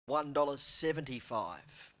$1.75.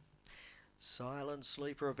 Silent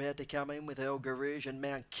Sleeper about to come in with El Garouge and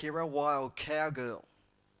Mount Kira. Wild Cowgirl.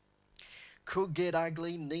 Could Get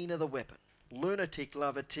Ugly, Nina the Weapon. Lunatic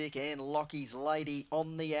Lover Tick and Lockie's Lady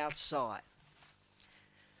on the outside.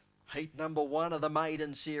 Heat number 1 of the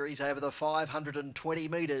maiden series over the 520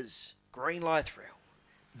 metres. Green light thrill.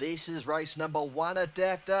 This is race number 1 at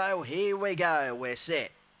Dapto. Here we go. We're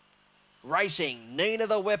set. Racing, Nina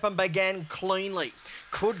the Weapon began cleanly.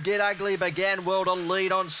 Could Get Ugly began well to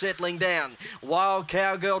lead on settling down. Wild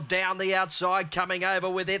Cowgirl down the outside, coming over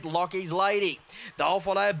with it, Lockie's Lady. They'll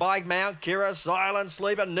followed by Mount Kira, Silent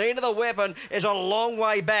Sleeper. Nina the Weapon is a long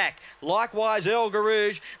way back. Likewise, El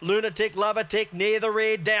Garouge, Lunatic Lover Tick near the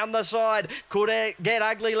rear, down the side. Could Get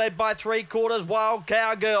Ugly led by 3/4. Wild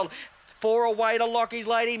Cowgirl. 4 away to Lockie's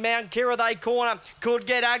Lady, Mount Kira, they corner. Could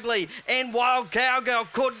Get Ugly, and Wild Cowgirl.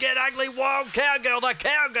 Could Get Ugly, Wild Cowgirl. The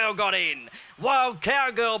Cowgirl got in. Wild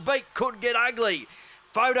Cowgirl beat Could Get Ugly.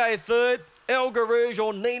 Photo third, El Garouge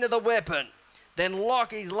or Nina the Weapon. Then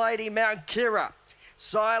Lockie's Lady, Mount Kira.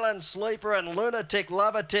 Silent Sleeper and Lunatic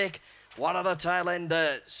Lover Tick, one of the tail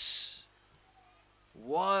enders.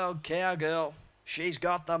 Wild Cowgirl, she's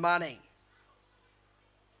got the money.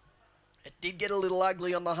 It did get a little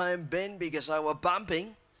ugly on the home bend because they were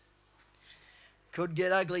bumping. Could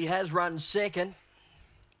Get Ugly has run second.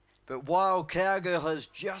 But Wild Cowgirl has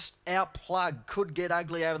just outplugged Could Get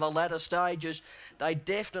Ugly over the latter stages. They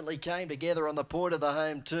definitely came together on the point of the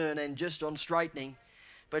home turn and just on straightening.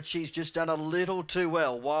 But she's just done a little too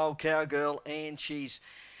well, Wild Cowgirl, and she's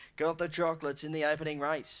got the chocolates in the opening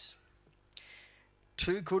race.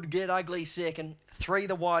 2 Could Get Ugly second. 3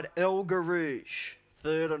 the wide El Garouge.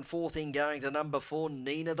 3rd and 4th in going to number 4,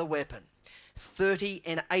 Nina the Weapon. 30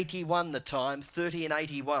 and 81 the time, 30 and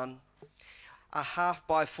 81. A half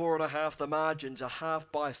by 4.5 the margins, a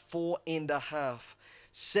half by 4.5.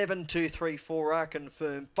 7, 2, 3, 4 are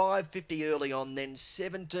confirmed. 5.50 early on, then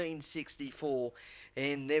 17.64.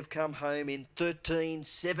 And they've come home in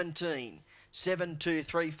 13.17. 7, 2,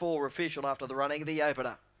 3, 4 official after the running of the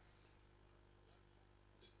opener.